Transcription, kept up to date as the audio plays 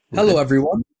We're Hello, good.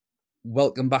 everyone.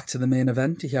 Welcome back to the main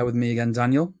event. You're here with me again,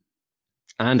 Daniel.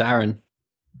 And Aaron.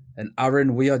 And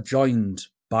Aaron, we are joined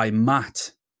by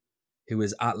Matt, who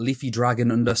is at Leafy Dragon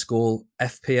 _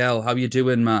 FPL. How are you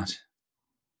doing, Matt?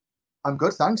 I'm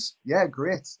good, thanks. Yeah,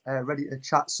 great. Ready to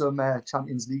chat some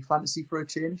Champions League fantasy for a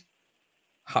change.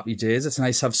 Happy days. It's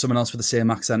nice to have someone else with the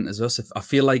same accent as us. I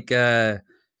feel like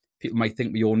people might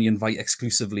think we only invite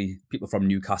exclusively people from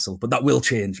Newcastle, but that will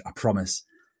change, I promise.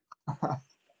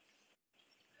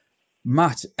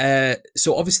 Matt,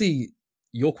 so obviously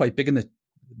you're quite big in the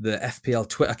FPL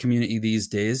Twitter community these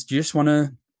days. Do you just want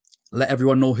to let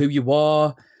everyone know who you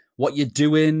are, what you're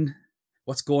doing,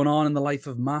 what's going on in the life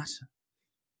of Matt?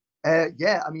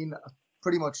 Yeah, I mean,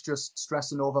 pretty much just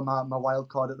stressing over my wild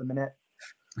card at the minute.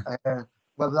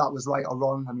 Whether that was right or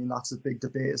wrong, I mean, that's a big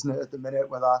debate, isn't it, at the minute,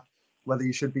 whether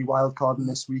you should be wild carding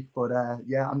this week. But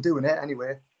yeah, I'm doing it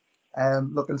anyway.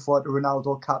 Looking forward to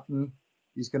Ronaldo captain.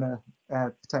 He's going to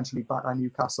potentially back at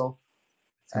Newcastle.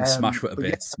 Smash with a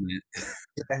bit.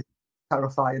 Yeah,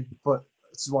 terrifying, but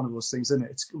it's one of those things, isn't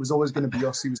it? It was always going to be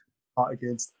us who was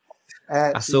against.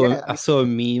 I saw a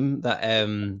meme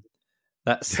that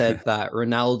said that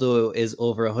Ronaldo is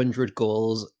over 100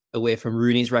 goals away from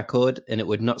Rooney's record, and it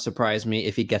would not surprise me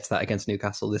if he gets that against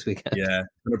Newcastle this weekend. Yeah,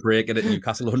 going to break it at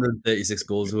Newcastle, 136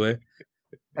 goals away.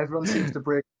 Everyone seems to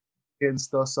break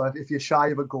against us, so if you're shy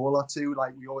of a goal or two,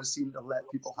 like, we always seem to let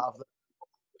people have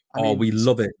them. We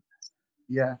love it.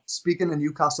 Yeah, speaking of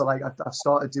Newcastle, like, I've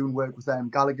started doing work with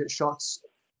Gallagher Shots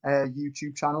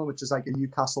YouTube channel, which is like a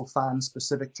Newcastle fan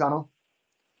specific channel.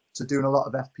 So doing a lot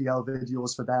of FPL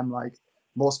videos for them, like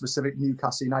more specific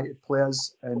Newcastle United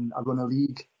players, and I run a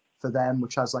league for them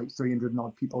which has like 300 and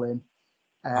odd people in.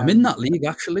 I'm in that league,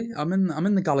 actually. I'm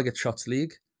in the Gallagher Shots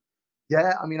league.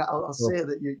 Yeah, I mean, I'll say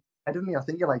that you ahead of me. I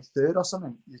think you're like third or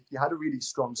something. You had a really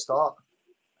strong start.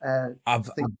 I've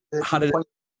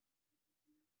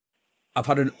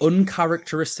had an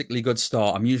uncharacteristically good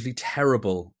start. I'm usually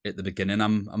terrible at the beginning.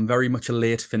 I'm very much a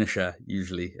late finisher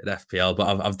usually at FPL,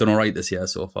 but I've done all right this year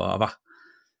so far.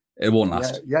 It won't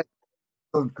last. Yeah,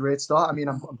 great start. I mean,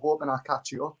 I'm hoping I'll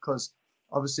catch you up, because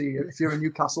obviously if you're a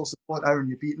Newcastle supporter and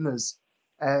you're beating us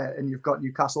and you've got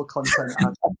Newcastle content,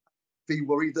 I'd be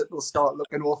worried that they'll start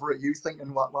looking over at you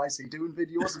thinking, why is he doing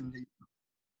videos? And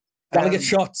Gallagher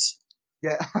Shots.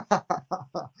 Yeah.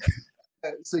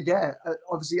 So yeah,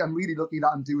 obviously I'm really lucky that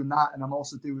I'm doing that, and I'm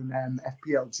also doing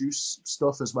FPL juice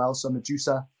stuff as well. So I'm a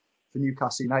juicer for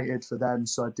Newcastle United for them.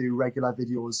 So I do regular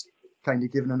videos, kind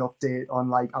of giving an update on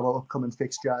like our upcoming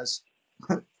fixtures,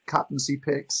 captaincy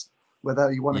picks,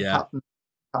 whether you want to captain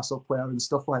Newcastle player and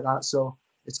stuff like that. So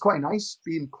it's quite nice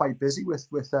being quite busy with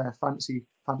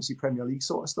fantasy Premier League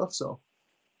sort of stuff. So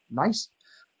nice.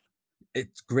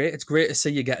 It's great. It's great to see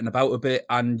you getting about a bit,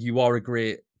 and you are a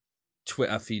great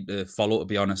Twitter feed to follow, to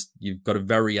be honest. You've got a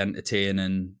very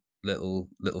entertaining little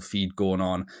feed going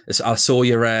on. I saw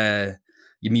your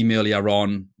meme earlier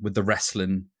on with the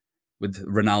wrestling, with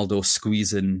Ronaldo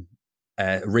squeezing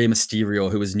Rey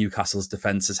Mysterio, who was Newcastle's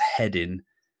defence's head in.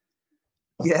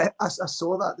 Yeah, I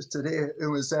saw that today. It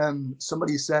was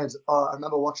somebody said, I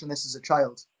remember watching this as a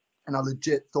child, and I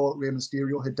legit thought Rey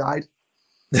Mysterio had died.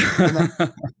 And then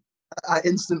I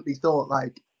instantly thought,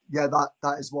 like, yeah,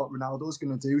 that is what Ronaldo's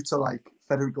going to do to like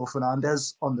Federico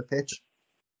Fernandez on the pitch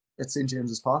at St.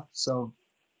 James's Park. So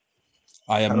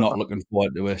I am not looking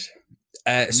forward to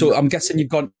it. So I'm guessing you've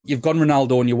gone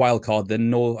Ronaldo on your wild card. Then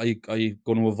no, are you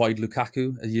going to avoid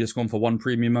Lukaku? Are you just going for one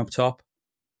premium up top?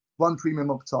 One premium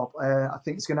up top. I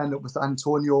think it's going to end up with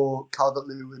Antonio,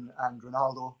 Calvert-Lewin, and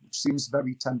Ronaldo, which seems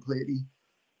very templatey.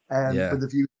 With the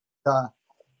view that,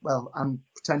 well, I'm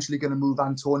potentially going to move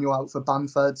Antonio out for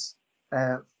Bamford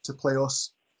to play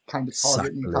us, kind of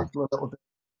target Newcastle a little bit.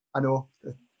 I know,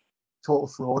 total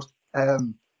fraud.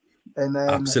 And then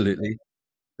absolutely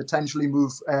potentially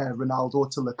move Ronaldo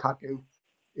to Lukaku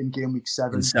in game week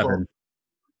 7.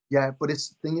 But the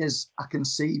thing is, I can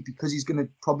see, because he's going to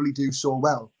probably do so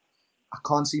well, I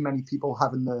can't see many people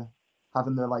having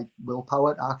the like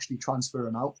willpower to actually transfer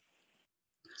him out.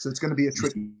 So it's going to be a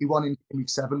tricky one in game week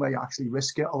 7, where you actually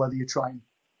risk it, or whether you try and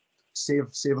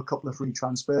save a couple of free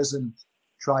transfers and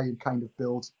try and kind of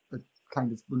build a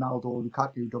kind of Ronaldo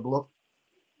Lukaku double up.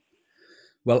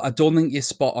 Well, I don't think your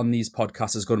spot on these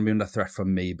podcasts is going to be under threat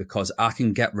from me, because I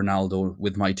can get Ronaldo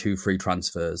with my 2 free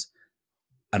transfers,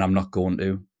 and I'm not going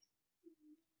to.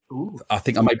 Ooh. I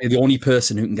think I might be the only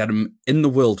person who can get him in the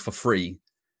world for free,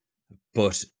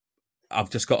 but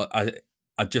I'd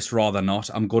just rather not.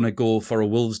 I'm going to go for a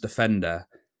Wolves defender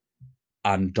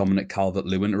and Dominic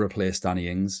Calvert-Lewin to replace Danny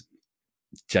Ings.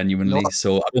 Genuinely. No.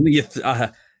 So I don't think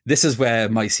This is where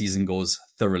my season goes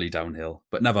thoroughly downhill,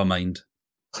 but never mind.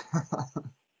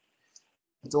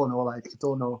 I don't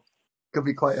know. Could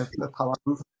be quite a power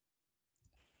move.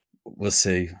 We'll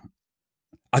see.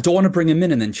 I don't want to bring him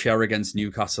in and then cheer against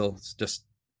Newcastle. It's just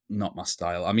not my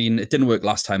style. I mean, it didn't work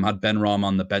last time. I had Ben Rahm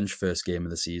on the bench first game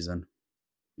of the season.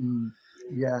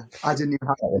 Yeah, I didn't even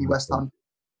have any West Ham,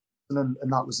 and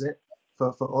that was it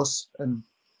for us. And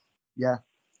yeah,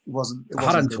 it wasn't. I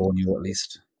had Antonio at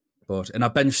least, and I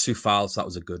benched Soufal, so that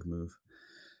was a good move.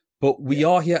 But we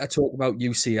are here to talk about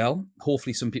UCL.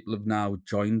 Hopefully some people have now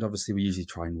joined. Obviously, we usually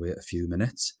try and wait a few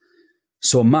minutes.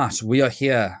 So, Matt, we are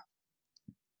here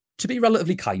to be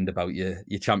relatively kind about your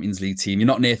Champions League team. You're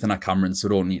not Nathan or Cameron, so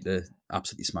don't need to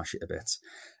absolutely smash it a bit.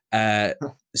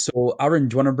 So, Aaron,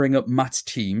 do you want to bring up Matt's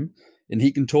team and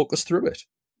he can talk us through it?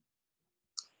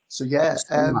 So, yeah.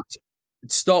 Matt,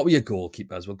 start with your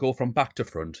goalkeepers. We'll go from back to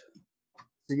front.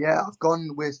 So, yeah, I've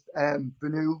gone with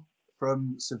Banu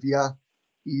from Sevilla.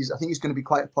 I think he's going to be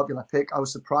quite a popular pick. I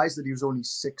was surprised that he was only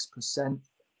 6%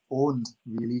 owned,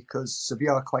 really, because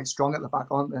Sevilla are quite strong at the back,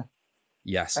 aren't they?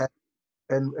 Yes.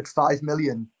 And at 5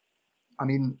 million, I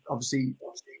mean, obviously, you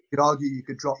could argue you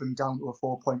could drop him down to a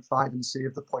 4.5 and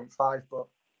save the 0.5, but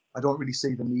I don't really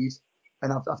see the need.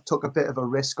 And I've took a bit of a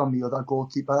risk on the other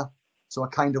goalkeeper. So I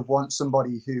kind of want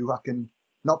somebody who I can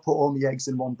not put all my eggs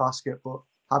in one basket, but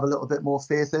have a little bit more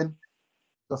faith in.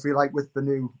 So I feel like with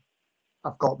Banu,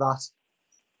 I've got that.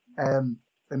 And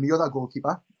the other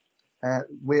goalkeeper,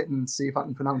 wait and see if I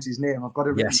can pronounce his name. I've got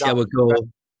it written down. Yes, yeah, we'll go.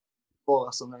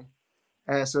 Or something.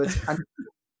 So it's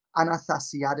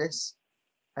Anathasiadis,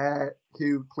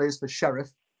 who plays for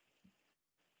Sheriff.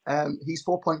 He's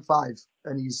 4.5,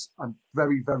 and he's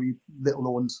very, very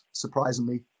little owned,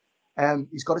 surprisingly.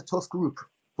 He's got a tough group,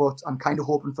 but I'm kind of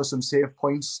hoping for some save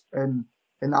points. And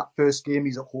in that first game,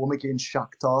 he's at home against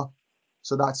Shakhtar.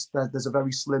 So there's a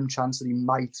very slim chance that he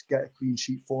might get a clean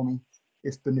sheet for me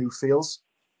if Banu fails.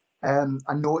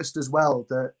 I noticed as well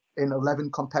that in 11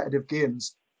 competitive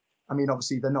games, I mean,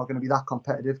 obviously they're not going to be that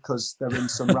competitive because they're in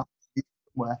some round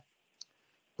somewhere,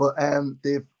 but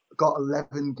they've got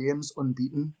 11 games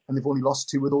unbeaten and they've only lost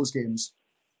 2 of those games,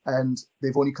 and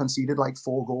they've only conceded like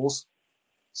 4 goals.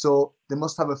 So they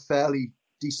must have a fairly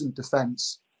decent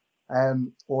defense,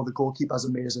 or the goalkeeper's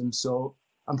amazing. So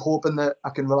I'm hoping that I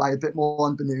can rely a bit more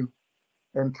on Banu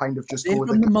and kind of just go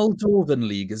with the Moldovan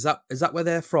league. Is that where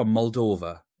they're from?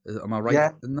 Moldova? Am I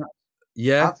right in that?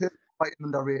 Yeah. I've heard quite an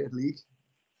underrated league.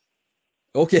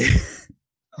 Okay.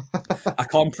 I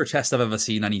can't protest I've ever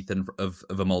seen anything of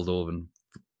a Moldovan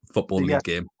football league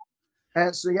game.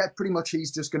 So yeah, pretty much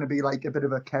he's just going to be like a bit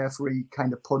of a carefree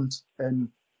kind of punt. And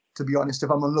to be honest,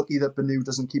 if I'm unlucky that Banu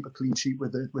doesn't keep a clean sheet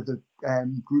with the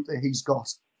group that he's got,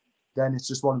 then it's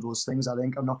just one of those things. I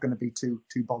think I'm not going to be too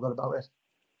bothered about it.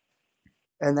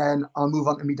 And then I'll move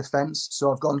on to my defence.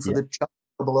 So I've gone for the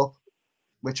double up,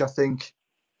 which I think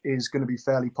is going to be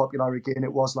fairly popular again.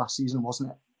 It was last season,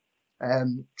 wasn't it?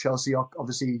 Chelsea are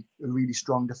obviously a really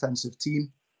strong defensive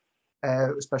team,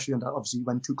 especially obviously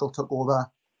when Tuchel took over.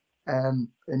 And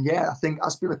yeah, I think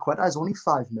Azpilicueta is only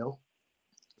 5 mil.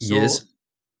 So yes.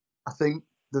 I think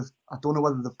I don't know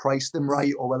whether they've priced him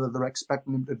right or whether they're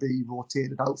expecting him to be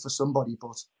rotated out for somebody,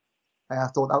 but I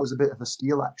thought that was a bit of a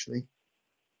steal, actually.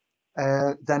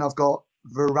 Then I've got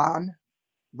Varane,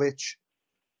 which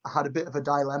I had a bit of a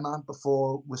dilemma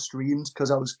before we streamed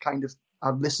because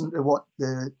I've listened to what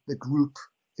the group,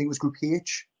 I think it was Group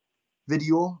H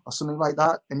video or something like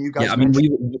that, and you guys. Yeah, I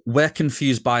mean we're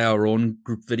confused by our own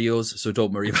group videos, so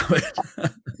don't worry about it. Yeah,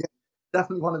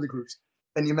 definitely one of the groups.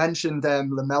 And you mentioned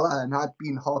Lamela, and I'd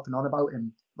been harping on about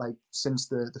him like since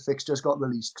the fixtures got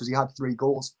released because he had 3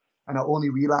 goals, and I only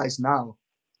realised now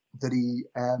that he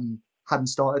hadn't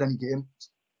started any games.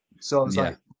 So I was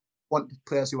like, want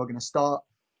players who are going to start.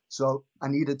 So I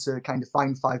needed to kind of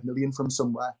find 5 million from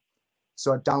somewhere.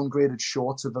 So I downgraded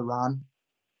Shaw to Varane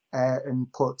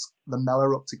and put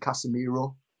Lamela up to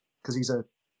Casemiro because he's a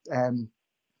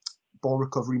ball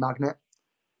recovery magnet.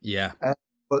 Yeah.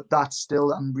 But that's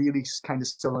still, I'm really kind of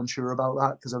still unsure about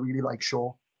that because I really like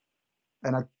Shaw.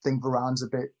 And I think Varane's a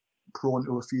bit prone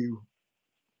to a few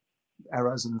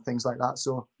errors and things like that.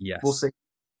 So we'll see.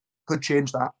 Could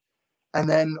change that. And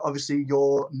then obviously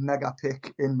your mega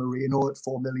pick in Moreno at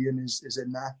 4 million is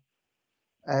in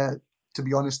there. To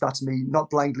be honest, that's me not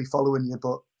blindly following you,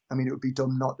 but I mean it would be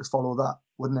dumb not to follow that,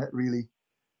 wouldn't it? Really.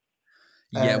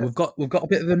 Yeah, we've got a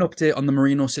bit of an update on the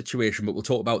Moreno situation, but we'll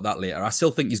talk about that later. I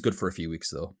still think he's good for a few weeks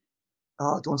though.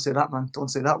 Oh, don't say that, man! Don't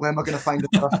say that. Where am I going to find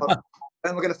another?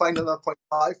 Where am I going to find another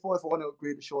 0.5 for if I want to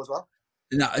upgrade the show as well?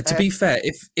 Now, to be fair,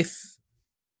 if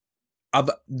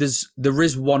there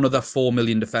is one other 4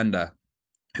 million defender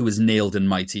who is nailed in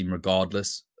my team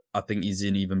regardless. I think he's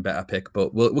an even better pick,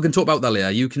 but we can talk about that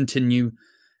later. You continue,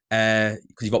 because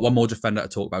you've got one more defender to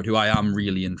talk about, who I am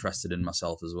really interested in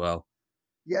myself as well.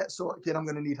 Yeah, so again, I'm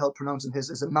going to need help pronouncing his.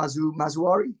 Is it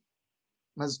Mazuri?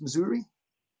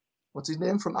 What's his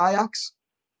name from Ajax?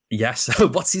 Yes.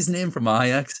 What's his name from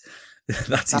Ajax?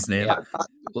 That's his name.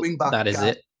 Wingback. That is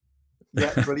it.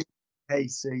 Yeah, brilliant. Hey,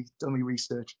 see, done me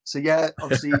research. So yeah,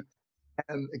 obviously,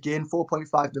 again,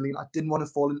 4.5 million. I didn't want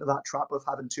to fall into that trap of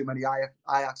having too many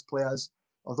Ajax players.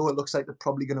 Although it looks like they're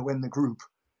probably going to win the group,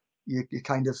 you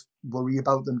kind of worry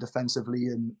about them defensively,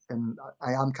 and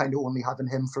I am kind of only having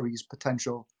him for his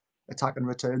potential attack and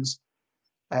returns,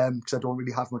 because I don't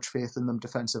really have much faith in them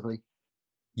defensively.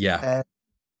 Yeah.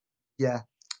 Yeah.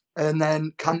 And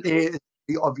then Kante is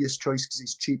the obvious choice because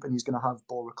he's cheap and he's going to have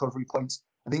ball recovery points.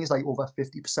 I think he's like over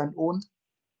 50% owned.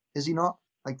 Is he not?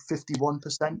 Like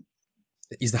 51%?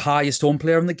 He's the highest owned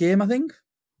player in the game, I think.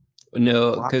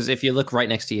 No, because if you look right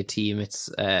next to your team, it's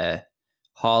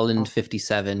Haaland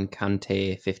 57,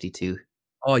 Kante 52.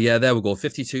 Oh, yeah, there we go.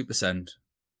 52%.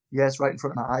 Yeah, it's right in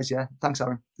front of my eyes. Yeah. Thanks,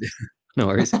 Aaron. No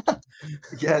worries.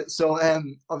 Yeah. So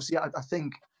obviously, I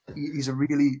think he's a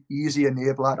really easy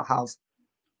enabler to have.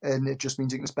 And it just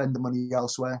means you can spend the money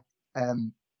elsewhere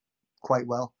quite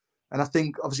well. And I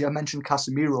think, obviously, I mentioned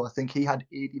Casemiro. I think he had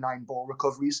 89 ball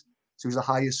recoveries. So he was the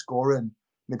highest scoring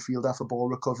midfielder for ball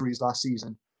recoveries last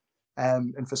season.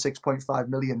 And for 6.5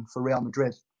 million for Real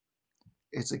Madrid,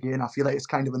 it's, again, I feel like it's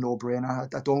kind of a no-brainer.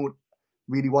 I don't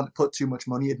really want to put too much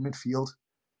money in midfield.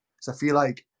 So I feel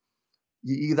like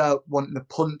you either want to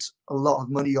punt a lot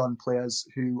of money on players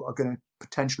who are going to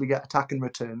potentially get attacking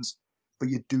returns, but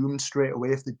you're doomed straight away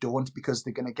if they don't, because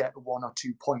they're going to get 1 or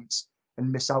 2 points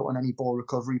and miss out on any ball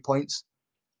recovery points.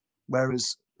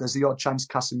 Whereas there's the odd chance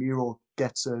Casemiro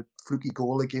gets a fluky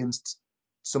goal against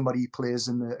somebody he plays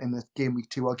in the game week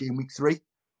 2 or game week 3.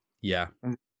 Yeah.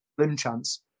 And slim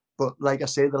chance. But like I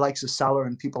say, the likes of Salah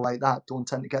and people like that don't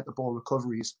tend to get the ball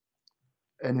recoveries.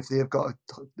 And if they've got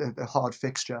a hard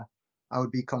fixture, I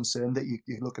would be concerned that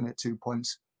you're looking at 2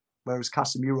 points. Whereas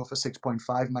Casemiro for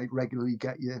 6.5 might regularly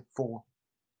get you 4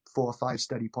 or 5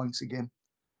 steady points a game.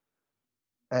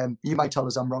 You might tell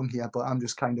us I'm wrong here, but I'm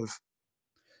just kind of...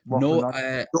 No,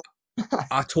 I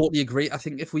totally agree. I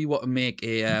think if we were to make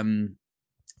a...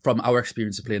 from our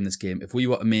experience of playing this game, if we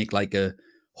were to make like a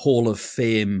Hall of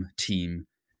Fame team,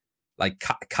 like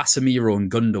Casemiro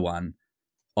and Gundogan,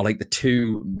 or like the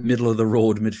 2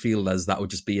 middle-of-the-road midfielders that would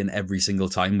just be in every single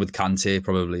time, with Kante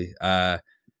probably.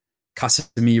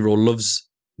 Casemiro loves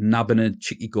nabbing a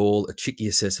cheeky goal, a cheeky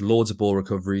assist, loads of ball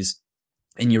recoveries.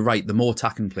 And you're right, the more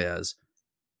attacking players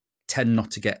tend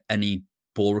not to get any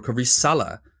ball recoveries.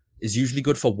 Salah is usually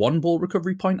good for 1 ball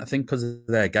recovery point, I think, because of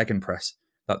their gegenpress.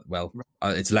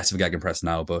 It's less of a gegenpress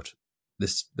now, but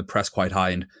the press quite high.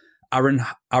 And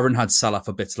Aaron had Salah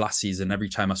for bits last season. Every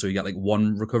time I saw you get like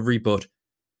 1 recovery, but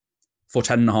for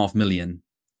 10.5 million,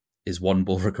 is 1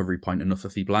 ball recovery point enough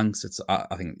if he blanks?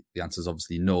 I think the answer is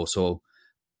obviously no. So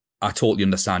I totally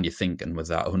understand your thinking with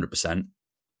that 100%.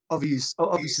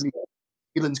 Obviously,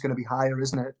 feeling's going to be higher,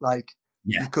 isn't it? Like,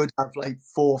 yeah. You could have like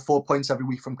 4 points every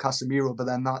week from Casemiro, but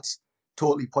then that's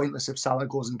totally pointless if Salah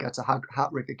goes and gets a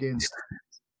hat-trick against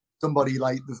somebody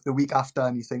like the week after,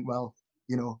 and you think, well,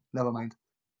 never mind.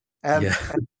 I'm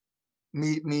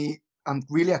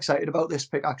really excited about this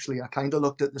pick, actually. I kind of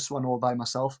looked at this one all by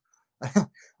myself.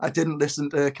 I didn't listen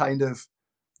to kind of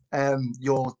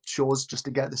your shows just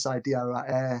to get this idea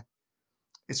right.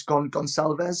 It's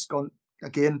Gonçalves.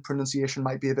 Again, pronunciation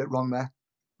might be a bit wrong there.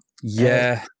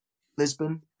 Yeah.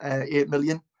 Lisbon, 8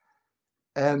 million.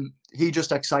 He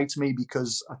just excites me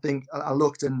because I think I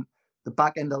looked in the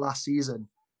back end of last season,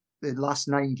 the last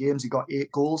 9 games, he got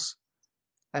 8 goals.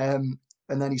 And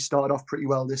then he started off pretty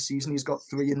well this season. He's got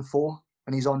 3 and 4,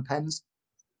 and he's on pens.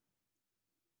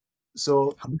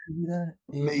 So how much is he there?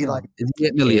 Maybe like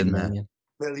 8 million there.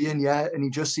 Million, yeah, and he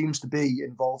just seems to be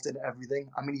involved in everything.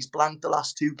 I mean, he's blanked the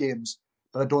last 2 games,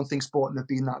 but I don't think Sporting have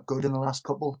been that good in the last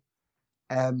couple.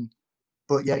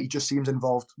 But yeah, he just seems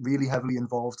involved, really heavily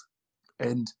involved,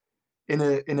 and in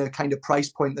a kind of price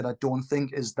point that I don't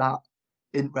think is that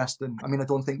interesting. I mean, I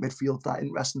don't think midfield's that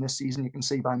interesting this season. You can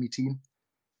see by my team.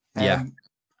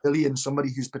 Billion,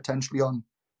 somebody who's potentially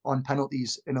on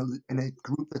penalties in a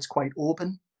group that's quite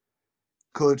open,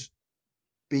 could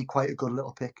be quite a good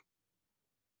little pick.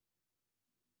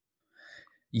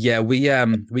 Yeah, we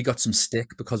got some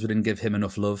stick because we didn't give him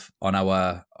enough love on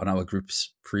our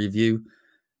group's preview.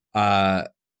 And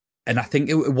I think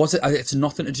it's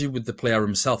nothing to do with the player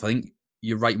himself. I think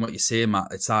you're right in what you're saying, Matt.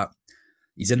 It's that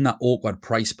he's in that awkward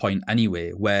price point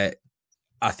anyway, where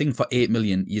I think for 8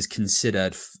 million, he is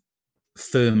considered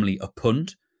firmly a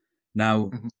punt.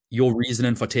 Now, your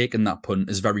reasoning for taking that punt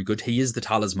is very good. He is the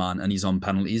talisman and he's on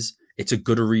penalties. It's a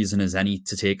good a reason as any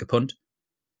to take a punt.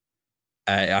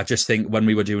 I just think when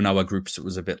we were doing our groups, it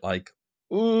was a bit like,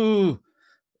 ooh,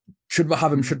 should we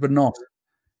have him? Should we not?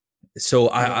 So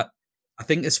I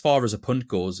think as far as a punt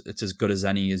goes, it's as good as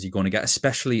any as you're going to get,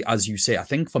 especially as you say. I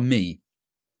think for me,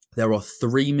 there are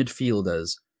 3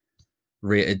 midfielders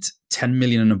rated 10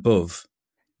 million and above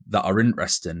that are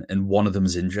interesting, and one of them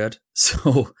is injured.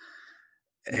 So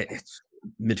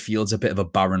midfield's a bit of a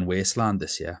barren wasteland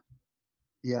this year.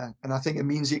 Yeah, and I think it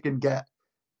means you can get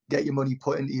your money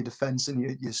put into your defence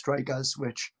and your strikers,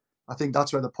 which I think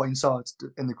that's where the points are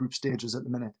in the group stages at the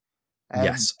minute.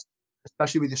 Yes.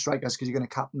 Especially with your strikers, because you're going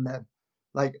to captain them.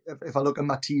 Like, if I look at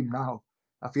my team now,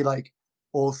 I feel like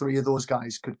all 3 of those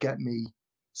guys could get me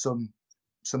some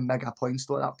mega points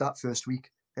that first week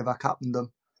if I captained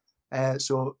them.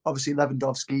 So obviously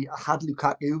Lewandowski, I had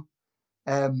Lukaku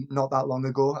not that long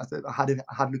ago. I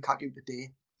had Lukaku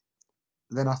today.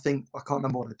 Then I can't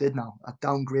remember what I did now. I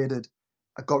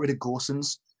got rid of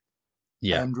Gosens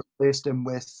and replaced him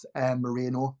with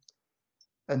Moreno,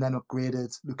 and then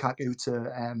upgraded Lukaku to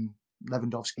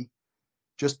Lewandowski.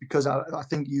 Just because I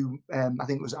think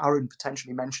it was Aaron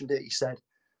potentially mentioned it. He said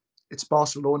it's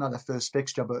Barcelona, their first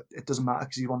fixture, but it doesn't matter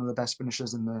because he's one of the best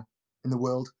finishers in the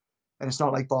world. And it's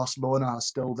not like Barcelona are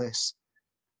still this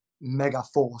mega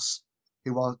force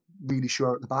who are really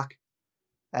sure at the back.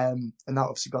 And that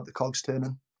obviously got the cogs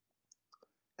turning.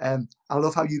 I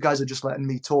love how you guys are just letting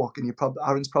me talk, and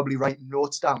Aaron's probably writing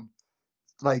notes down,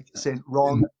 like saying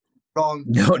wrong.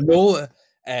 No.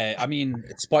 I mean,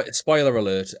 spoiler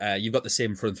alert. You've got the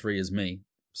same front 3 as me,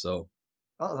 so.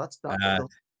 Oh, that's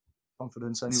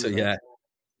confidence anyway. So yeah.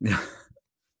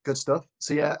 Good stuff.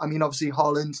 So yeah, I mean, obviously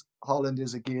Haaland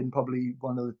is again probably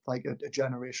one of like a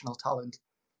generational talent.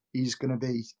 He's going to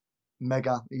be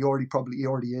mega. He already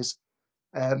is.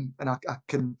 And I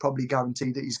can probably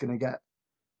guarantee that he's going to get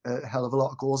a hell of a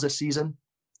lot of goals this season,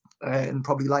 and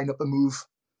probably line up a move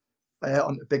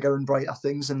on bigger and brighter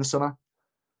things in the summer.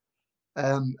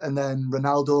 And then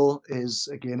Ronaldo is,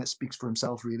 again, it speaks for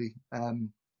himself really.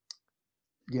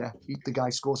 The guy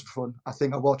scores for fun. I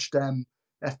think I watched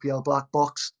FPL Black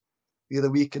Box the other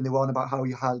week, and they were on about how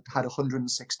he had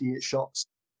 168 shots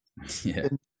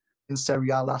in Serie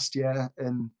A last year,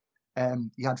 and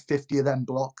he had 50 of them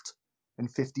blocked,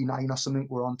 and 59 or something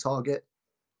were on target.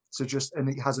 So and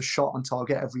he has a shot on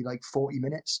target every like 40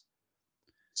 minutes.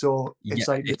 So it's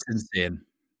it's insane.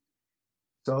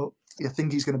 So I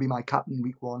think he's going to be my captain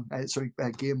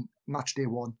match day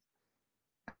 1.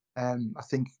 I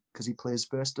think because he plays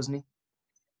first, doesn't he?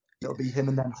 It'll be him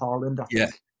and then Haaland, I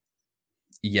think.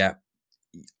 Yeah.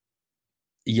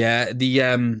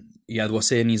 They were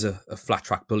saying he's a flat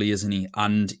track bully, isn't he?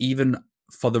 And even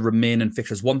for the remaining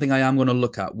fixtures, one thing I am going to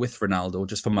look at with Ronaldo,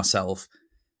 just for myself,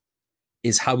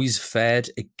 is how he's fared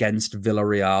against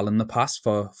Villarreal in the past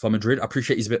for Madrid. I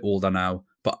appreciate he's a bit older now,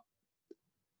 but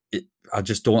I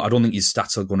don't think his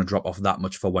stats are going to drop off that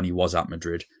much for when he was at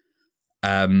Madrid.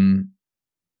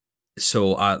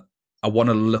 So I want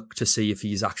to look to see if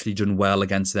he's actually done well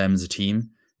against them as a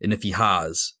team. And if he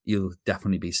has, he'll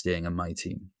definitely be staying on my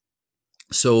team.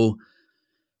 So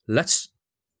let's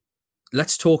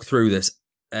talk through this.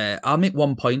 I'll make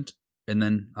one point and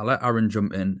then I'll let Aaron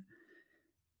jump in.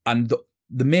 And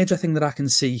the major thing that I can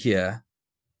see here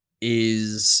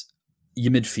is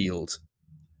your midfield.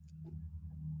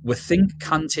 We think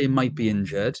Kante might be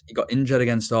injured. He got injured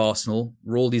against Arsenal,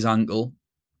 rolled his ankle,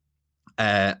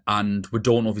 and we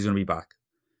don't know if he's going to be back.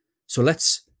 So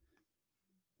let's,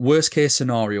 worst case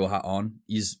scenario hat on,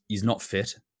 he's not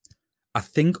fit. I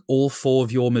think all 4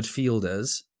 of your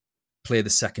midfielders play the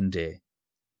second day,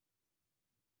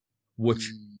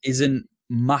 which isn't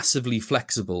massively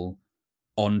flexible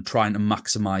on trying to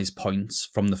maximise points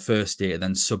from the first day and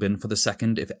then sub in for the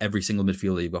second if every single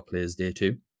midfielder you've got plays day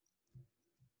 2.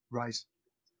 Right.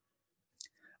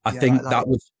 I think that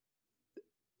was...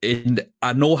 And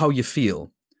I know how you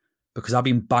feel because I've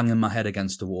been banging my head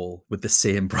against the wall with the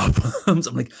same problems.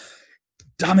 I'm like,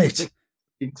 damn it.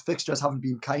 The fixtures haven't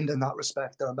been kind in that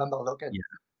respect. I remember looking.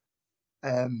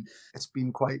 Yeah. It's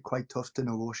been quite tough to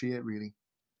negotiate, really.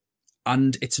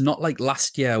 And it's not like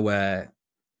last year where,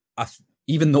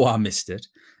 even though I missed it,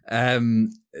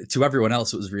 to everyone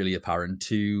else it was really apparent,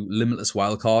 to limitless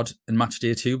wildcard in match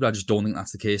day 2, but I just don't think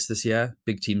that's the case this year.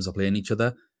 Big teams are playing each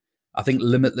other. I think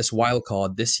limitless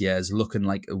wildcard this year is looking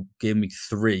like a game week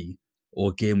 3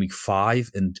 or game week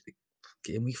 5, and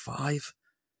game week 5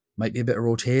 might be a bit of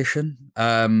rotation.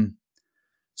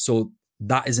 So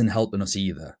that isn't helping us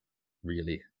either.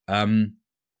 really.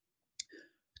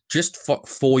 Just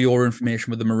for your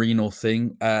information with the Merino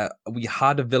thing, we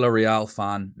had a Villarreal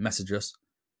fan message us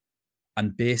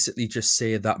and basically just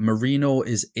say that Merino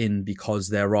is in because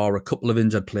there are a couple of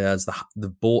injured players that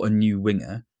they've bought a new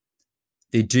winger.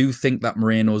 They do think that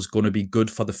Moreno is going to be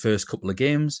good for the first couple of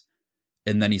games,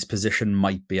 and then his position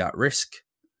might be at risk.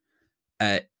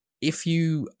 If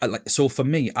you so for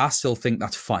me, I still think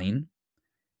that's fine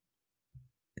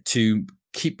to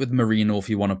keep with Merino if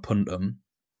you want to punt him.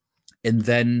 And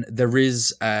then there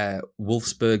is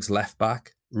Wolfsburg's left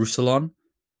back, Roussillon,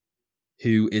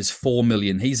 who is 4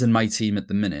 million. He's in my team at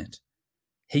the minute.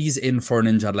 He's in for an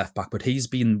injured left back, but he's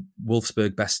been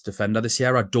Wolfsburg best defender this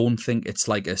year. I don't think it's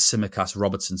like a Simicast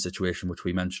Robertson situation, which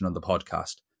we mentioned on the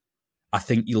podcast. I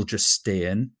think he'll just stay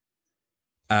in.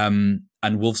 And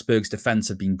Wolfsburg's defense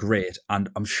have been great. And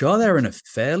I'm sure they're in a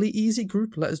fairly easy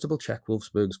group. Let us double check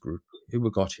Wolfsburg's group. Who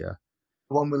we got here?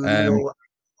 One with Leo.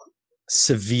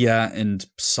 Sevilla and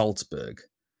Salzburg.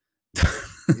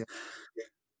 Yeah.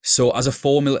 So as a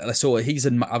formula, so he's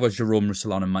in. I've got Jerome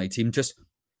Roussillon in my team. Just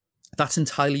that's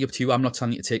entirely up to you. I'm not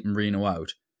telling you to take Merino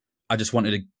out. I just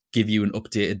wanted to give you an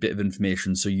updated bit of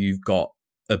information so you've got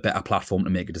a better platform to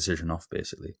make a decision off.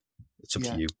 Basically, it's up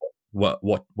to you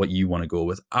what you want to go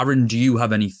with. Aaron, do you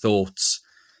have any thoughts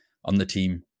on the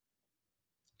team?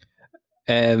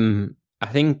 I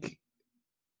think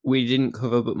we didn't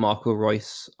cover, but Marco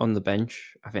Reus on the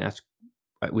bench. I think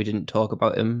we didn't talk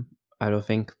about him. I don't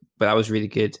think, but that was really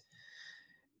good.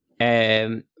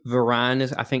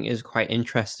 Varane I think is quite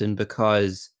interesting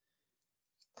because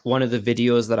one of the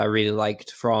videos that I really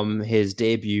liked from his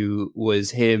debut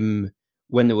was him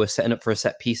when they were setting up for a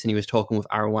set piece and he was talking with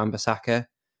Aaron Wan-Bissaka.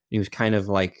 He was kind of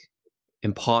like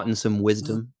imparting some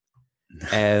wisdom.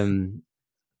 And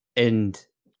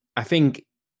I think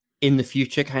in the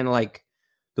future, kind of like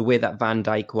the way that Van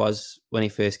Dijk was when he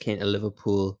first came to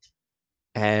Liverpool,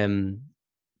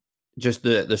 just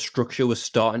the structure was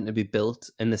starting to be built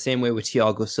in the same way with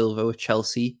Thiago Silva with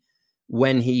Chelsea.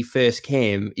 When he first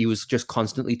came, he was just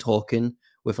constantly talking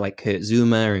with like Kurt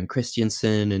Zouma and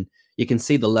Christensen, and you can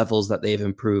see the levels that they've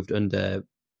improved under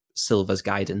Silva's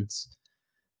guidance.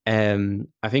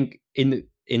 I think in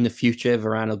the future,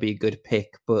 Varane will be a good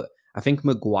pick, but I think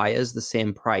Maguire's the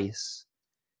same price,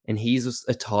 and he's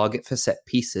a target for set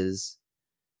pieces.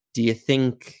 Do you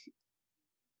think?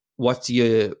 What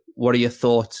are your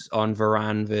thoughts on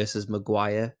Varane versus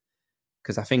Maguire?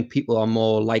 Because I think people are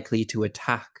more likely to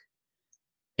attack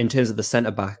in terms of the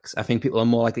centre backs. I think people are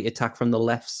more likely to attack from the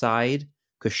left side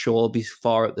because Shaw will be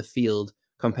far up the field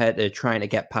compared to trying to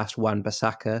get past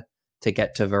Wan-Bissaka to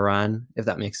get to Varane, if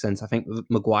that makes sense. I think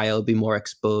Maguire will be more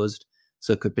exposed,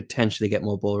 so could potentially get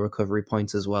more ball recovery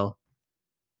points as well.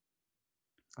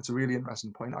 That's a really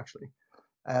interesting point, actually.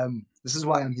 This is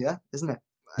why I'm here, isn't it?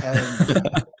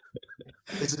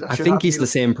 I think he's the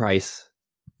same price.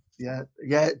 Yeah.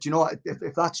 Do you know what?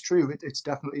 If that's true, it's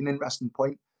definitely an interesting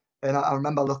point. And I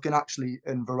remember looking actually,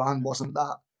 and Varane wasn't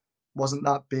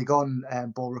that big on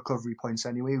ball recovery points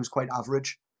anyway. He was quite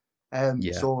average.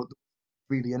 So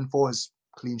really in for his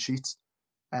clean sheets.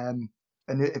 And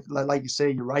if, like you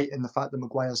say, you're right in the fact that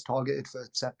Maguire's targeted for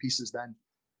set pieces, then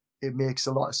it makes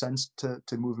a lot of sense to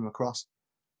move him across.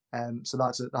 So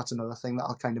that's another thing that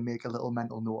I'll kind of make a little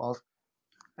mental note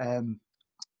of.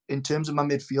 In terms of my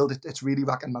midfield, it's really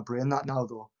racking my brain that now,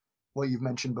 though, what you've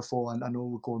mentioned before, and I know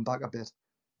we're going back a bit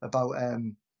about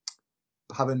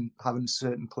having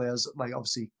certain players, like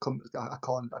obviously I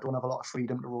don't have a lot of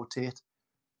freedom to rotate.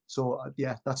 So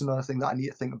yeah, that's another thing that I need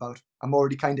to think about. I'm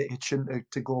already kind of itching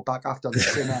to go back after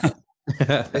this.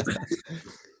 It's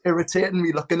irritating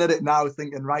me looking at it now,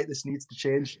 thinking, right, this needs to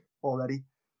change already.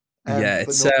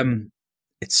 It's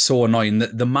so annoying.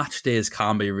 The match days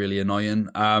can be really annoying.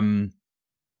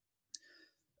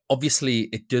 Obviously,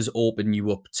 it does open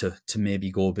you up to maybe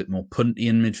go a bit more punty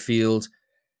in midfield.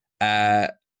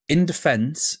 In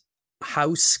defence,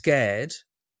 how scared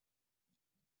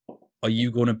are you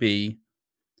going to be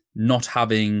not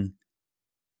having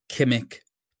Kimmich,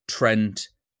 Trent,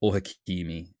 or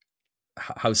Hakimi?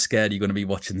 How scared are you going to be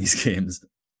watching these games?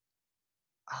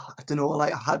 I don't know.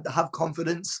 Like, I had to have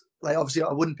confidence. Like, obviously,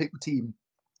 I wouldn't pick the team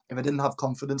if I didn't have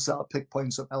confidence that I'd pick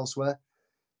points up elsewhere.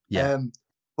 Yeah.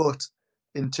 But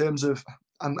in terms of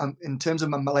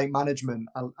my like management,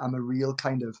 I'm a real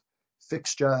kind of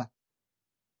fixture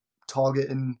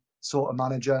targeting sort of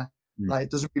manager. Like,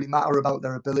 it doesn't really matter about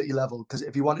their ability level, because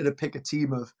if you wanted to pick a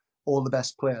team of all the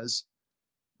best players,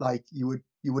 like you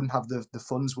wouldn't have the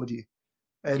funds, would you?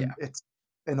 And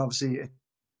obviously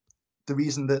the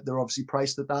reason that they're obviously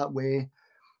priced at that way,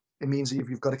 it means that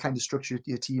you've got to kind of structure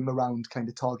your team around kind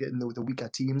of targeting the weaker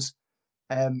teams.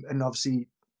 And obviously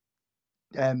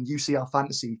UCL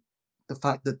Fantasy, the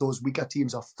fact that those weaker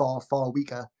teams are far, far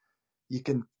weaker, you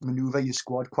can maneuver your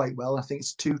squad quite well. I think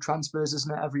it's 2 transfers,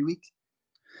 isn't it, every week?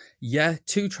 Yeah,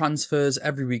 2 transfers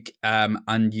every week,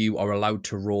 and you are allowed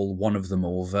to roll one of them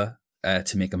over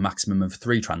to make a maximum of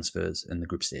 3 transfers in the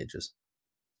group stages.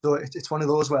 So it's one of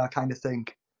those where I kind of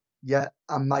think, yeah,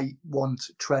 I might want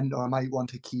Trent or I might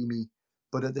want Hakimi,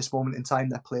 but at this moment in time,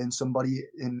 they're playing somebody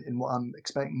in what I'm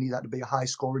expecting either to be a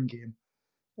high-scoring game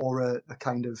or a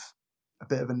kind of a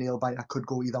bit of a nail-biter. Could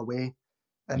go either way.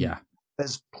 And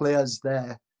there's players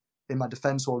there in my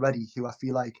defence already who I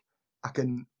feel like I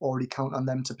can already count on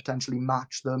them to potentially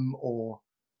match them, or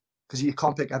because you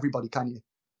can't pick everybody, can you?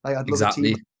 Like I'd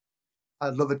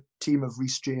love a team of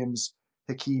Reece James,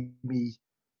 Hakimi,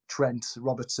 Trent,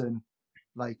 Robertson,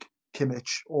 like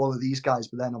Kimmich, all of these guys.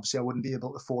 But then obviously I wouldn't be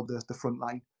able to afford the front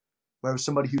line. Whereas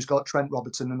somebody who's got Trent,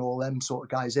 Robertson, and all them sort of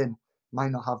guys in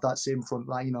might not have that same front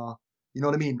line, or you know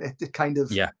what I mean? It kind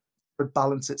of would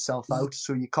balance itself out,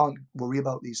 so you can't worry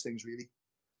about these things really.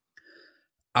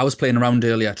 I was playing around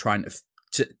earlier trying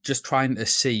to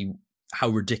see how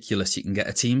ridiculous you can get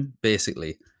a team,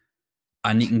 basically.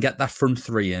 And you can get that front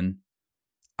 3 in,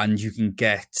 and you can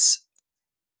get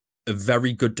a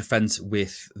very good defence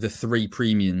with the 3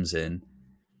 premiums in,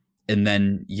 and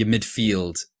then your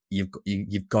midfield,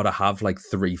 you've got to have like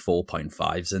 3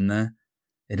 4.5s in there,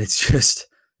 and it's just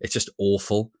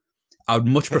awful. I would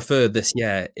much prefer this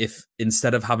year if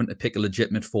instead of having to pick a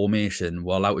legitimate formation,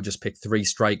 we're allowed to just pick 3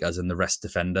 strikers and the rest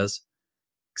defenders.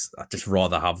 I'd just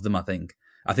rather have them, I think.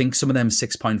 I think some of them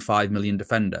 6.5 million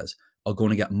defenders are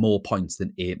going to get more points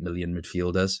than 8 million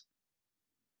midfielders.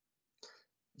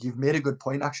 You've made a good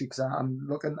point, actually, because I'm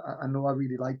looking, I know I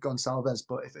really like Gonçalves,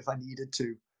 but if I needed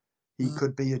to, he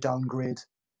could be a downgrade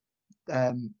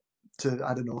to,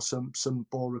 I don't know, some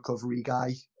ball recovery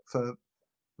guy for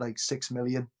like 6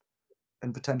 million.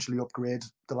 And potentially upgrade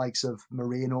the likes of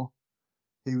Moreno,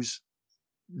 who's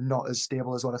not as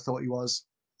stable as what I thought he was.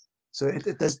 So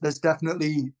there's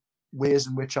definitely ways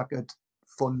in which I could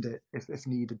fund it if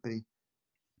needed be.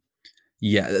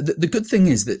 Yeah, the good thing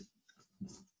is that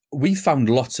we found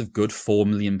lots of good £4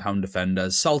 million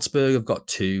defenders. Salzburg have got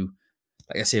 2.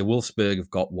 Like I say, Wolfsburg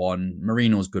have got 1.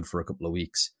 Marino's good for a couple of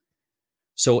weeks.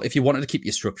 So if you wanted to keep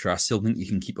your structure, I still think you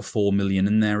can keep a 4 million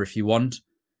in there if you want.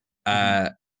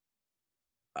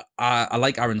 I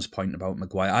like Aaron's point about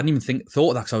Maguire. I didn't even thought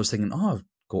of that because I was thinking, go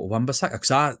to Wan-Bissaka.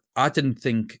 Because I didn't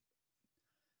think...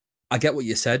 I get what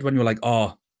you said when you were like,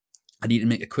 I need to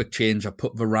make a quick change. I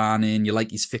put Varane in. You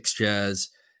like his fixtures.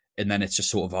 And then it's just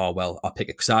sort of, I'll pick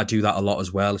it. Because I do that a lot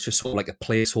as well. It's just sort of like a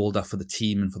placeholder for the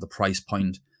team and for the price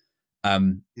point.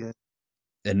 And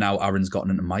now Aaron's gotten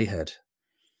into my head.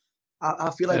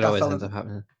 I feel like it always ends up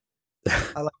happening.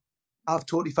 I've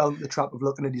totally fell into the trap of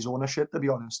looking at his ownership, to be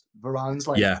honest. Varane's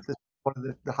like one of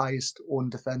the highest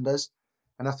owned defenders.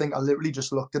 And I think I literally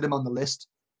just looked at him on the list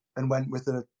and went with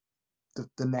the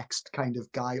next kind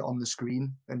of guy on the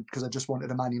screen, and because I just wanted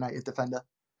a Man United defender.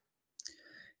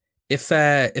 If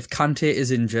Kante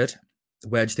is injured,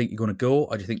 where do you think you're going to go?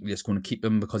 Or do you think you're just going to keep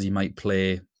him because he might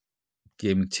play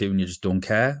game week 2 and you just don't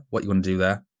care? What are you going to do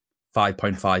there?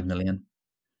 5.5 million.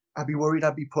 I'd be worried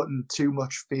I'd be putting too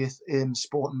much faith in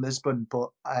Sporting Lisbon, but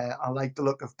I like the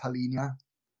look of Palhinha.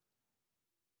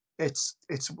 It's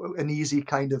an easy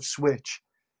kind of switch,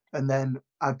 and then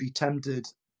I'd be tempted,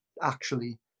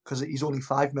 actually, because he's only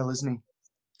 5 mil, isn't he?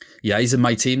 Yeah, he's in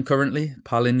my team currently.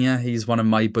 Palhinha, he's one of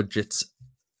my budgets.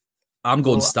 I'm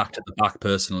going stacked at the back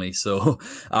personally, so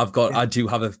I do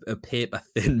have a paper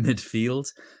thin midfield,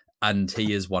 and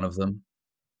he is one of them.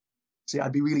 See,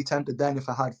 I'd be really tempted then if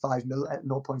I had 5 mil at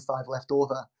 0.5 left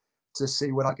over to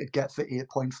see what I could get for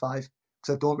 8.5, because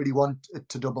I don't really want it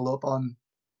to double up on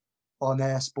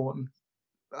Sporting.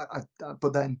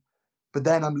 But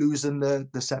then I'm losing the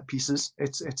set pieces.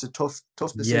 It's a tough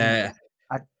decision. Yeah.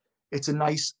 It's a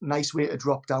nice way to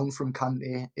drop down from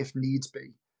Kante if needs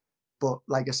be. But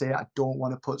like I say, I don't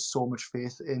want to put so much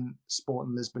faith in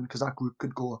Sporting Lisbon because that group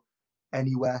could go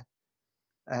anywhere.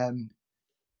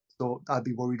 So I'd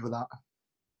be worried with that.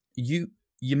 You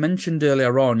mentioned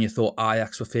earlier on you thought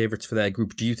Ajax were favourites for their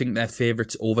group. Do you think they're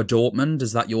favourites over Dortmund?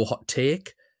 Is that your hot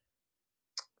take?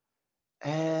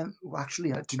 Well,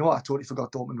 actually, do you know what? I totally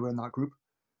forgot Dortmund were in that group.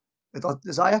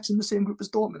 Is Ajax in the same group as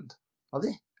Dortmund? Are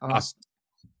they?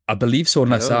 I believe so,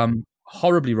 unless I'm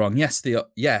horribly wrong. Yes, they are.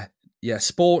 Yeah.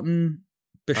 Sporting,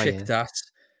 Besiktas,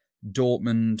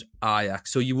 Dortmund,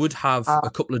 Ajax. So you would have a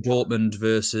couple of Dortmund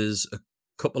versus a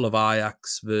couple of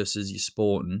Ajax versus your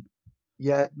Sporting.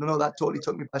 Yeah, no, that totally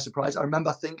took me by surprise. I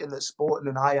remember thinking that Sporting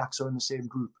and Ajax are in the same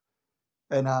group.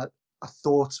 And I I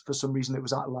thought for some reason it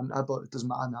was Atalanta, but it doesn't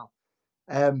matter now.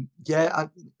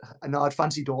 I know I'd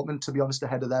fancy Dortmund, to be honest,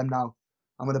 ahead of them now.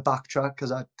 I'm going to backtrack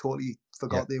because I totally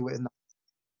forgot they were in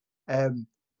that.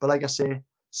 But like I say,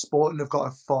 Sporting have got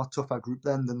a far tougher group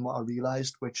then than what I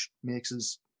realised, which makes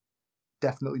us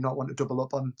definitely not want to double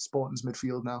up on Sporting's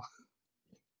midfield now.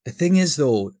 The thing is,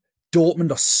 though,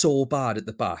 Dortmund are so bad at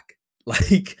the back.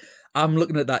 Like, I'm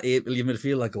looking at that 8 million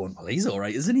midfield, like going, well, he's all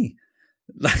right, isn't he?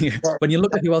 Like, when you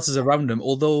look at who else is around him,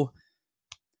 although,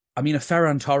 I mean, if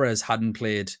Ferran Torres hadn't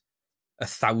played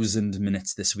 1,000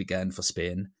 minutes this weekend for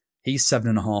Spain, he's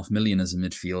 7.5 million as a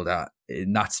midfielder,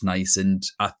 and that's nice. And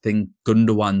I think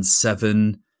Gundogan's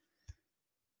 7.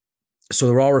 So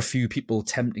there are a few people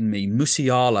tempting me.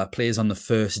 Musiala plays on the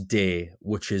first day,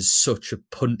 which is such a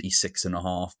punty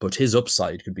 6.5, but his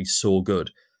upside could be so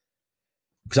good.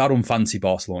 Because I don't fancy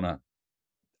Barcelona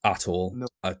at all.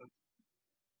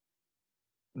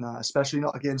 No, especially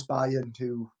not against Bayern,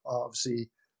 who are obviously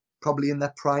probably in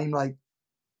their prime, like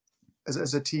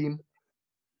as a team.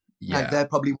 Yeah, like, they're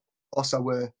probably also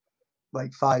were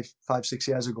like 5-6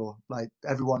 years ago. Like,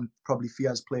 everyone probably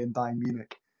fears playing Bayern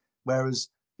Munich, whereas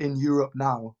in Europe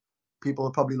now, people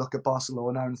will probably look at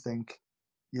Barcelona and think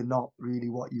you're not really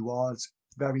what you are. It's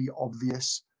very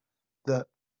obvious that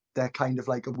they're kind of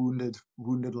like a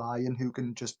wounded lion who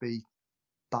can just be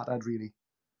battered, really.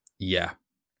 Yeah.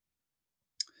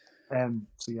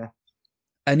 So yeah.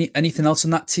 Anything else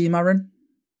on that team, Aaron?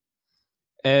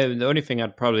 The only thing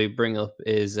I'd probably bring up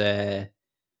is I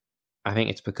think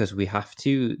it's because we have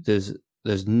to.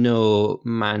 There's no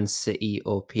Man City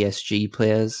or PSG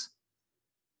players.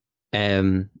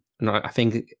 No, I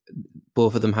think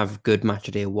both of them have good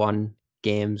Matchday 1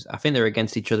 games. I think they're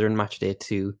against each other in Matchday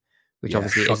 2, which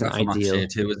obviously isn't ideal. Matchday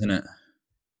 2, isn't it?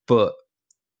 But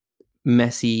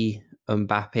Messi,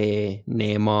 Mbappe,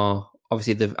 Neymar,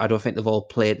 obviously I don't think they've all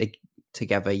played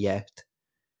together yet.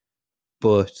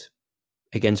 But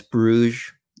against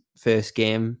Bruges, first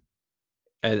game,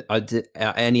 are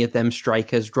any of them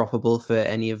strikers droppable for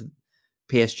any of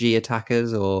PSG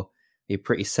attackers, or are you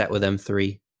pretty set with them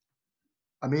 3?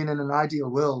 I mean, in an ideal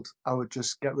world, I would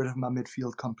just get rid of my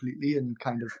midfield completely and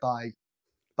kind of buy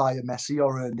a Messi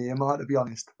or a Neymar, to be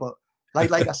honest. But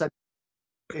like I said,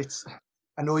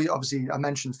 I know I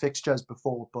mentioned fixtures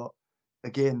before, but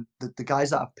again, the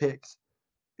guys that I've picked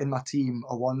in my team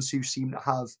are ones who seem to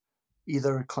have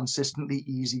either a consistently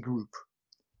easy group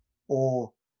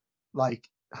or like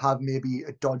have maybe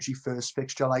a dodgy first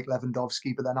fixture like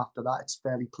Lewandowski, but then after that it's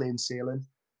fairly plain sailing.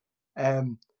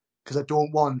 Because I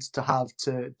don't want to have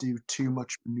to do too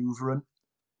much maneuvering.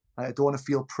 I don't want to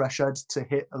feel pressured to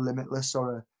hit a limitless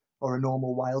or a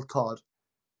normal wild card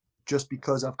just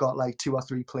because I've got like 2 or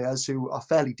 3 players who are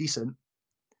fairly decent,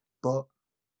 but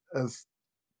have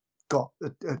got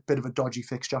a bit of a dodgy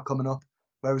fixture coming up.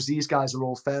 Whereas these guys are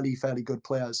all fairly good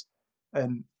players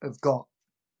and have got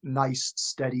nice,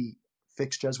 steady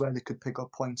fixtures where they could pick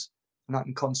up points, and I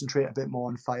can concentrate a bit more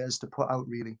on fires to put out,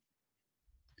 really.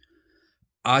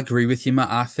 I agree with you, Matt.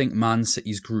 I think Man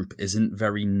City's group isn't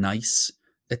very nice.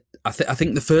 I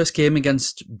think the first game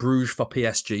against Bruges for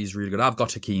PSG is really good. I've got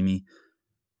Hakimi.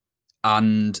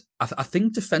 And I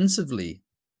think defensively,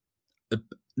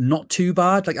 not too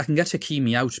bad. Like, I can get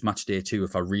Hakimi out Matchday 2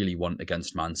 if I really want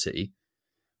against Man City.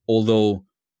 Although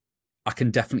I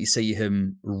can definitely see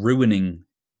him ruining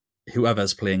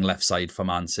whoever's playing left side for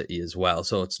Man City as well.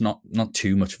 So it's not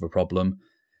too much of a problem.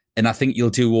 And I think you'll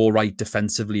do all right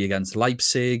defensively against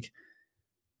Leipzig.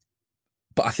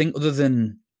 But I think other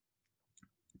than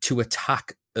to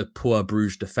attack a poor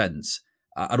Bruges defence,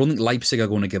 I don't think Leipzig are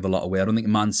going to give a lot away. I don't think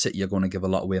Man City are going to give a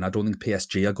lot away. And I don't think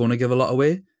PSG are going to give a lot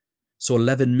away. So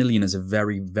 11 million is a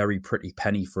very, very pretty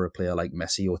penny for a player like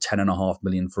Messi, or 10.5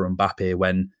 million for Mbappe,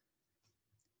 when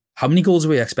how many goals are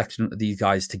we expecting these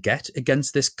guys to get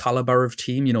against this caliber of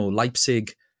team? You know,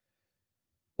 Leipzig,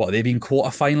 what, they've been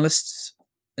quarterfinalists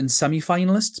and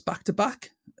semi-finalists back to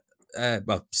back?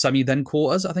 Well, semi then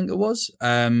quarters, I think it was.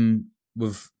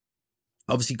 We've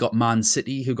obviously got Man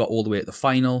City, who got all the way at the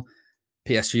final.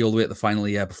 PSG all the way at the final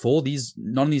the year before.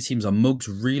 None of these teams are mugs.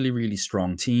 Really, really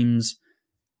strong teams.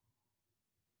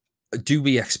 Do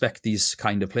we expect these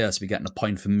kind of players to be getting a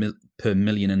point per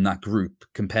million in that group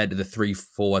compared to the 3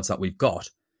 forwards that we've got?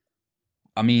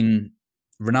 I mean,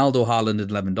 Ronaldo, Haaland, and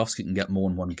Lewandowski can get more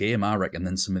in one game, I reckon,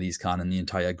 than some of these can in the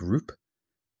entire group.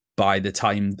 By the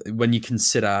time, when you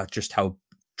consider just how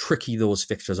tricky those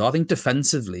fixtures are, I think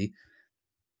defensively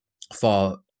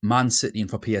for Man City and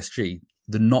for PSG,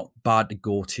 they're not bad to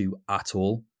go to at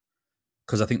all,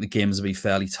 because I think the games will be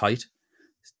fairly tight.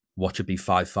 Watch it be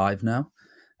 5-5 now.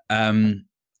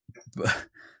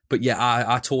 But yeah,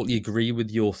 I totally agree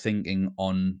with your thinking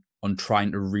on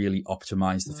trying to really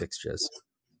optimize the fixtures.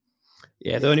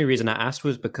 Yeah, the only reason I asked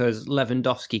was because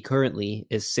Lewandowski currently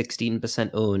is 16%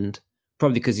 owned,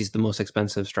 probably because he's the most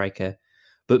expensive striker.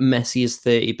 But Messi is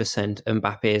 30%,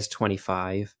 Mbappe is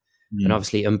 25%. And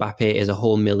obviously Mbappe is a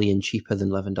whole million cheaper than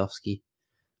Lewandowski.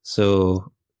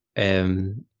 So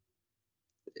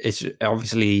it's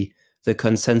obviously the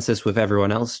consensus with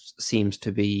everyone else seems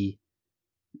to be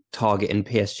targeting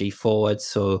PSG forward.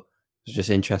 So it's just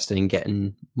interested in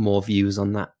getting more views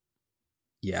on that.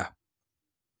 Yeah.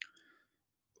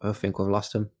 I think we've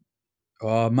lost him.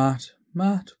 Oh, Matt,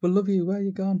 we love you. Where are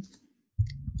you gone?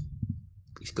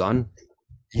 He's gone.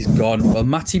 He's gone. Well,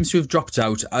 Matt seems to have dropped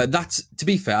out. That's, to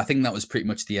be fair, I think that was pretty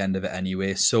much the end of it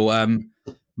anyway. So,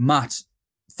 Matt,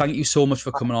 thank you so much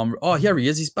for coming on. Oh, here he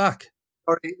is. He's back.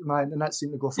 Sorry, my internet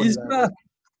seemed to go funny. He's back.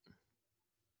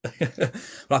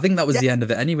 Well, I think that was the end of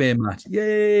it anyway, Matt.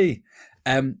 Yay!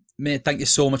 Mate, thank you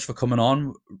so much for coming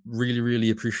on. Really,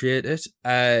 really appreciate it.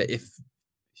 If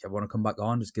you want to come back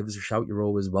on, just give us a shout. You're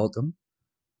always welcome.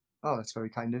 Oh, that's very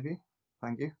kind of you.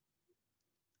 Thank you.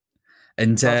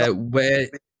 And where...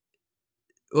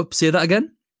 Oops, say that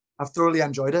again? I've thoroughly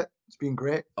enjoyed it. It's been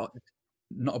great. Oh,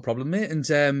 not a problem, mate.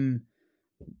 And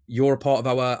you're a part of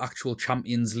our actual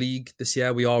Champions League this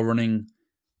year. We are running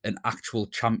an actual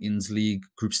Champions League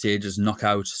group stages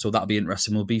knockout, so that'll be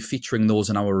interesting. We'll be featuring those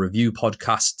in our review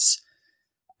podcasts.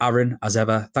 Aaron, as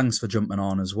ever, thanks for jumping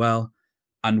on as well.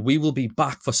 And we will be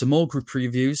back for some more group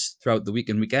previews throughout the week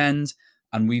and weekend.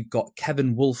 And we've got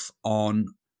Kevin Wolf on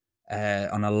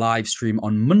a live stream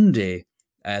on Monday.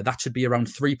 That should be around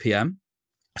 3 p.m.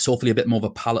 So hopefully a bit more of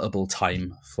a palatable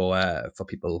time for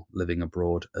people living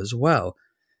abroad as well.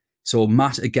 So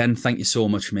Matt, again, thank you so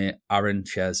much, mate. Aaron,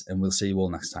 cheers, and we'll see you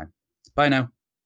all next time. Bye now.